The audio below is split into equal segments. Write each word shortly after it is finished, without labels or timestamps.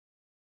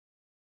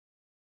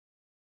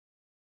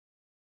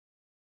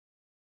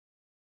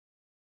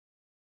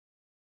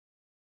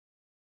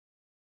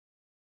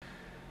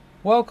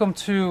Welcome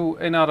to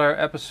another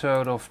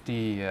episode of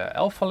the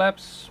Alpha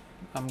Labs.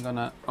 I'm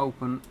gonna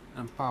open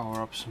and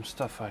power up some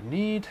stuff I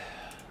need.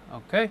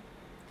 Okay.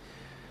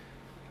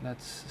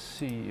 Let's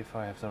see if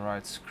I have the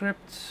right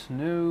script.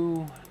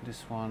 No,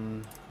 this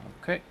one.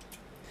 Okay.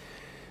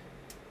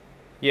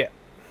 Yeah.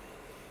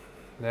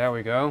 There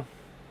we go.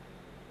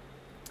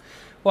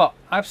 Well,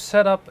 I've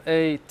set up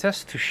a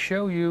test to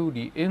show you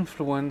the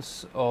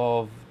influence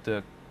of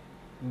the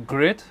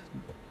grid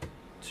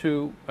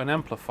to an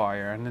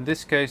amplifier, and in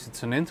this case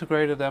it's an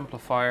integrated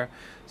amplifier.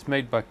 It's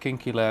made by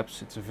Kinky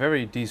Labs. It's a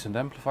very decent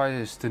amplifier.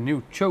 It's the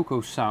new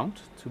Choco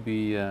Sound, to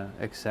be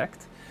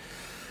exact.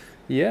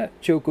 Yeah,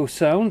 Choco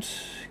Sound,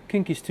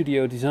 Kinky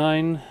Studio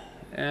design,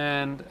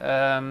 and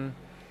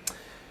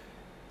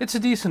it's a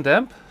decent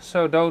amp.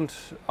 So don't,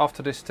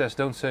 after this test,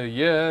 don't say,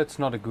 yeah, it's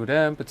not a good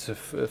amp, it's a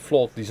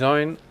flawed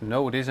design.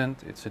 No, it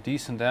isn't. It's a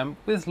decent amp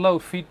with low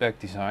feedback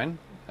design.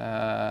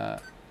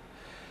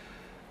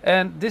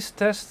 And this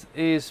test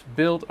is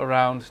built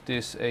around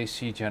this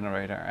AC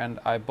generator, and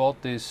I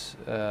bought this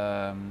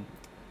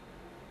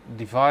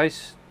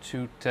device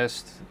to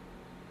test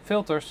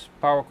filters,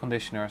 power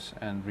conditioners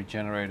and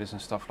regenerators and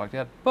stuff like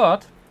that.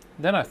 But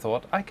then I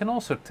thought I can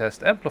also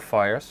test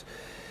amplifiers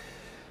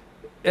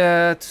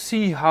to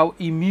see how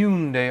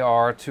immune they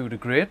are to the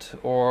grid,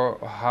 or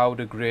how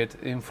the grid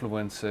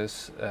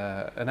influences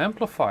an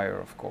amplifier,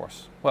 of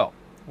course. Well,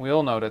 we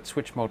all know that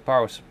switch mode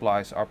power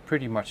supplies are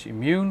pretty much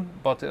immune,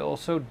 but they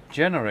also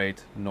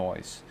generate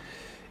noise.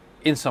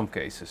 In some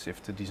cases,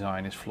 if the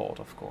design is flawed,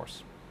 of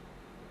course.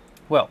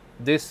 Well,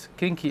 this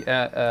Kinky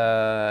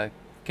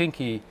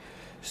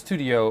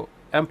Studio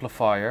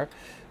amplifier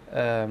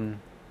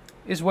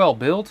is well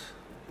built.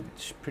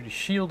 It's pretty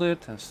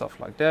shielded and stuff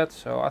like that.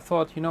 So I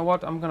thought, you know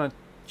what, I'm gonna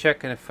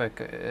check if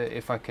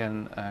I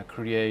can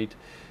create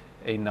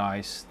a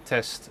nice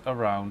test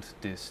around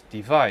this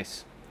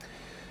device.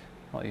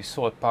 Well, you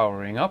saw it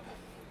powering up.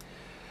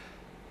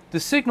 The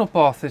signal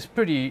path is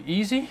pretty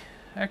easy,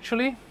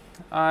 actually.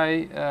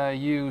 I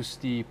use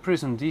the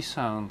Prism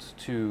D-Sound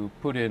to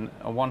put in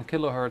a 1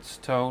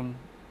 kHz tone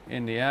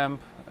in the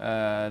amp.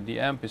 The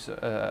amp is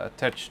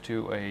attached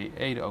to a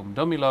 8 ohm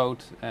dummy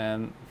load,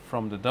 and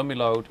from the dummy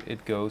load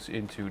it goes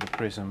into the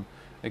Prism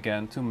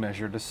again to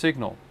measure the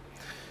signal.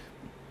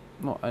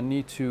 Well, I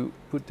need to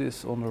put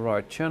this on the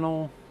right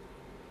channel,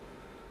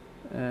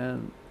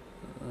 and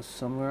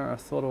somewhere I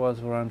thought it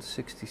was around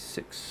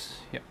 66.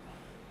 Yeah.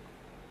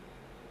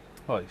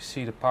 Well, you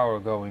see the power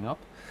going up.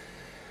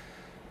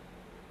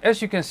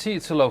 As you can see,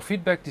 it's a low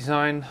feedback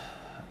design.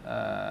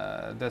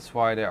 That's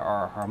why there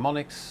are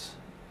harmonics.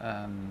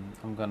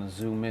 I'm gonna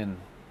zoom in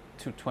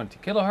to 20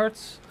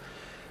 kHz,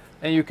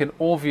 and you can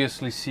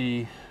obviously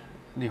see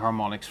the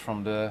harmonics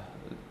from the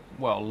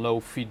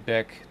low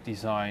feedback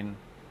design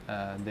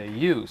they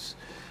use.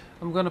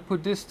 I'm gonna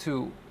put this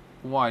to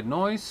white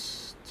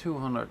noise,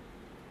 200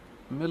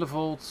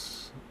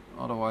 millivolts,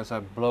 otherwise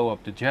I blow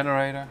up the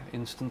generator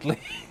instantly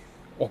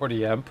or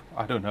the amp,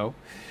 I don't know.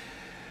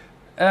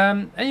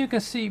 And you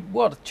can see,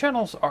 well, the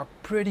channels are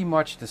pretty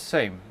much the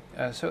same,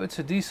 so it's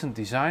a decent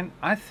design.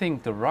 I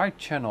think the right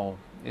channel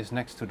is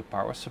next to the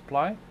power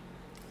supply,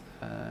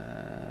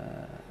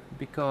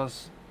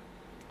 because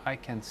I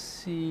can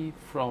see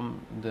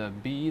from the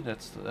B,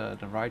 that's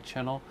the right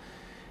channel,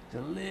 it's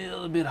a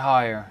little bit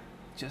higher,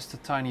 just a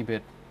tiny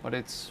bit, but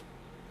it's,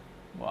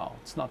 well,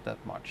 it's not that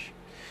much.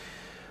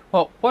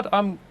 Well, what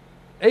I'm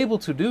able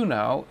to do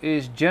now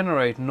is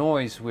generate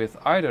noise with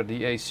either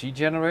the AC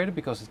generator,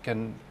 because it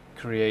can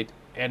create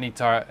any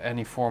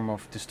form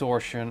of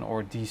distortion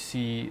or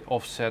DC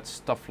offset,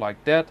 stuff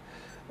like that.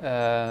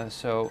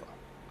 So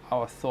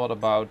I thought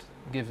about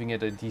giving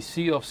it a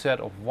DC offset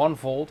of 1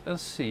 volt and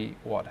see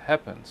what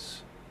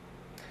happens.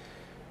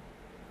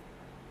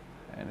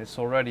 And it's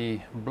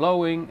already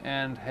blowing,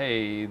 and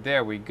hey,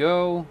 there we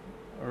go.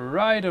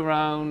 Right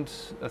around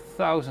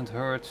 1000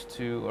 Hertz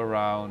to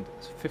around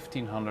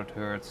 1500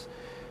 Hertz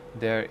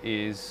there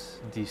is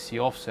DC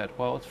offset.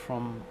 Well, it's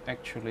from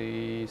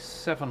actually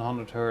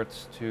 700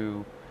 Hertz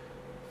to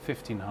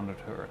 1500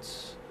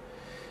 Hertz.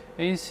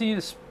 And you see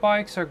the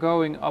spikes are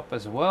going up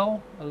as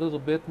well a little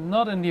bit,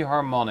 not in the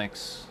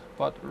harmonics,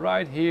 but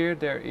right here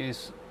there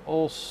is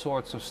all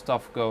sorts of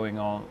stuff going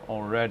on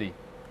already.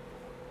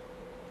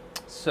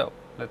 So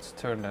let's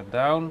turn that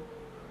down.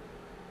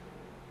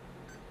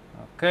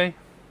 Okay.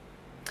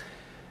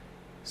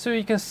 So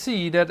you can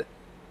see that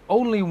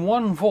only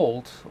 1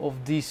 volt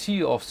of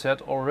DC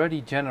offset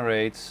already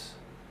generates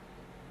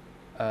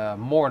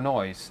more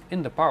noise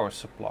in the power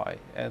supply,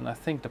 and I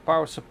think the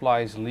power supply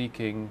is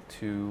leaking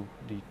to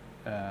the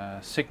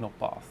signal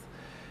path.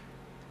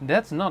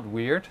 That's not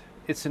weird.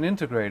 It's an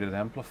integrated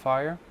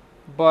amplifier,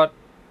 but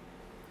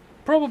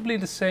probably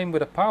the same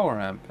with a power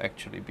amp,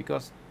 actually,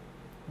 because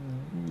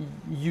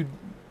you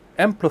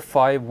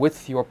amplify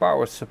with your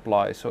power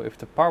supply. So if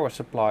the power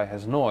supply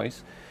has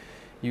noise,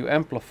 you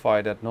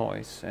amplify that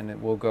noise and it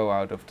will go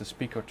out of the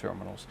speaker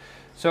terminals.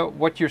 So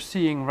what you're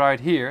seeing right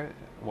here,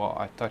 well,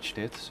 I touched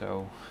it,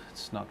 so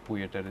it's not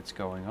weird that it's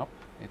going up.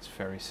 It's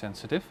very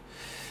sensitive.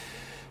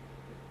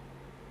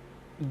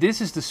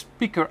 this is the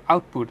speaker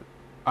output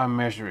I'm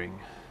measuring.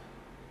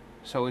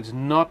 So it's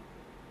not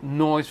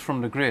noise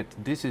from the grid.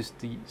 This is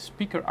the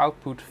speaker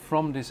output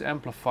from this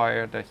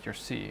amplifier that you're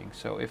seeing.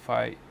 So if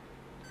I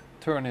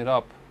turn it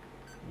up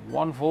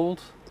 1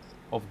 volt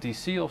of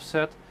DC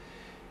offset,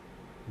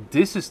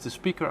 this is the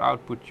speaker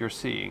output you're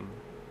seeing.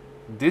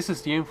 This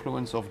is the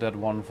influence of that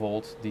 1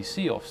 volt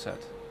DC offset.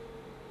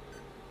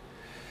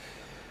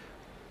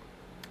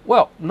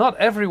 Well, not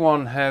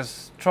everyone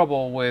has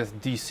trouble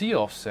with DC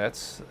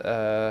offsets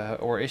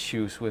or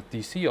issues with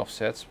DC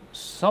offsets.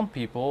 Some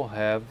people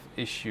have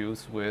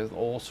issues with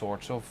all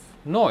sorts of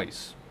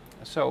noise.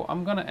 So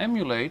I'm going to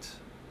emulate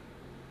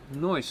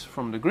noise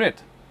from the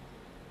grid.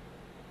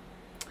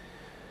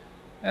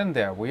 And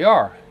there we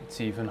are.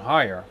 It's even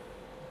higher.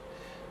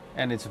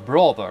 And it's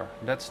broader.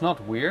 That's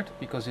not weird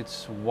because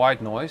it's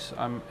white noise.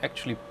 I'm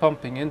actually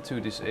pumping into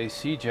this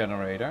AC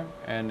generator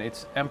and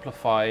it's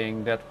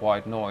amplifying that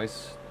white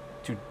noise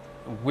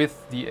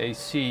with the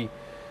AC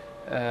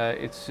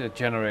it's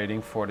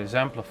generating for this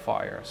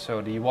amplifier.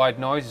 So the white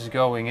noise is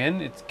going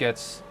in, it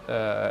gets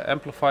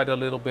amplified a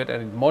little bit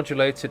and it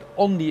modulates it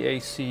on the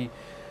AC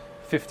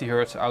 50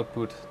 Hz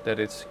output that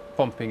it's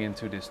pumping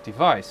into this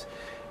device.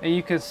 And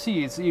you can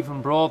see it's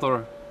even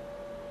broader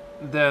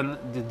than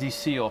the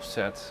DC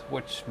offset,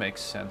 which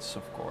makes sense,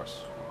 of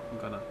course. I'm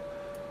gonna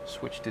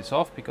switch this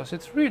off because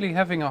it's really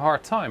having a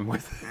hard time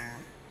with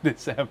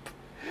this amp.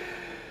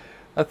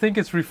 I think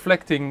it's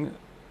reflecting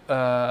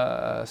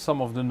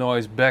some of the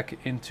noise back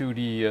into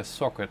the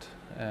socket,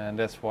 and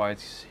that's why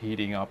it's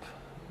heating up,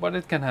 but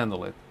it can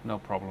handle it, no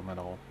problem at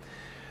all.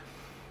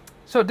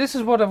 So this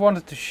is what I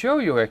wanted to show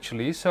you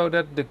actually, so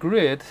that the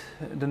grid,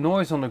 the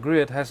noise on the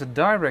grid has a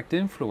direct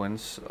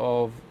influence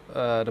of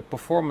the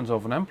performance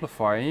of an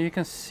amplifier, and you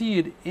can see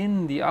it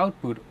in the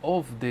output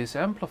of this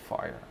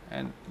amplifier.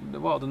 And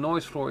well, the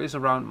noise floor is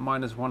around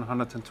minus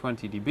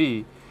 120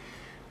 dB,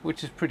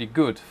 which is pretty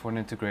good for an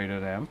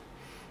integrated amp.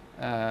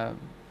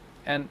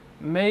 And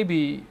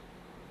maybe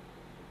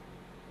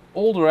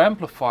older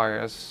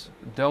amplifiers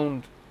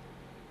don't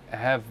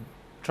have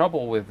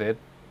trouble with it,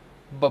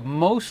 but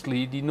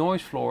mostly the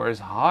noise floor is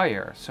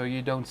higher, so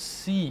you don't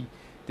see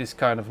this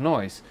kind of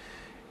noise.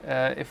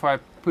 If I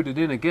put it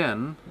in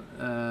again,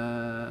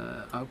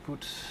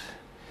 output,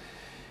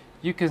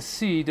 you can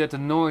see that the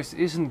noise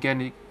isn't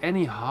getting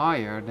any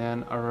higher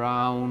than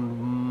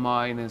around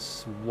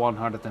minus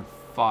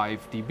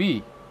 105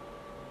 dB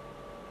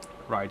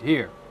right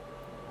here.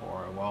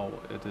 Or well,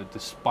 the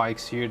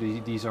spikes here,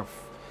 these are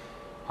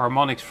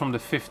harmonics from the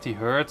 50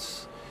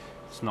 Hz.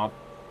 It's not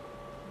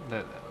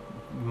that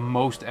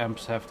most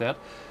amps have that,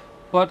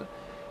 but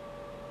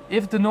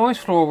if the noise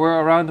floor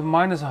were around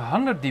minus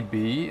 100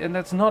 dB, and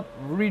that's not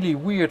really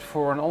weird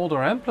for an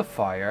older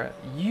amplifier,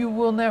 you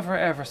will never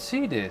ever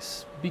see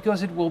this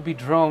because it will be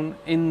drawn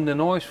in the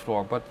noise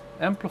floor. But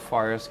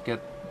amplifiers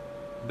get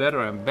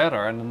better and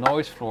better and the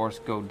noise floors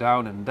go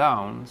down and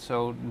down,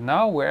 so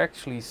now we're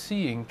actually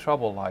seeing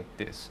trouble like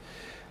this.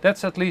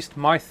 That's at least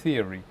my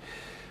theory.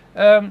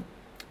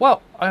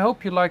 Well, I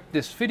hope you liked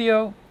this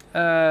video.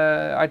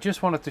 I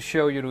just wanted to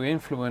show you the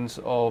influence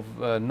of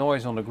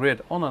noise on the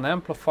grid on an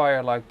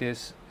amplifier like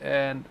this,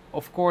 and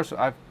of course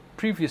I've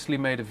previously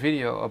made a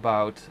video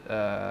about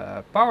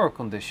power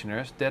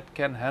conditioners that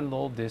can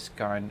handle this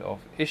kind of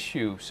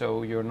issue,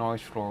 so your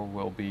noise floor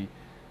will be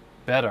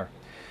better.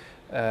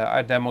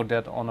 I demoed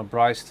that on a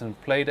Bryston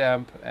plate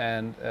amp,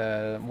 and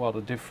well,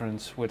 the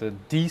difference with a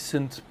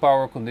decent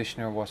power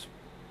conditioner was,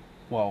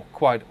 well,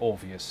 quite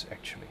obvious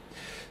actually.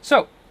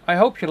 So I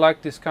hope you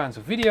like these kinds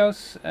of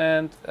videos,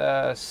 and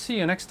see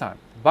you next time.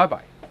 Bye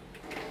bye.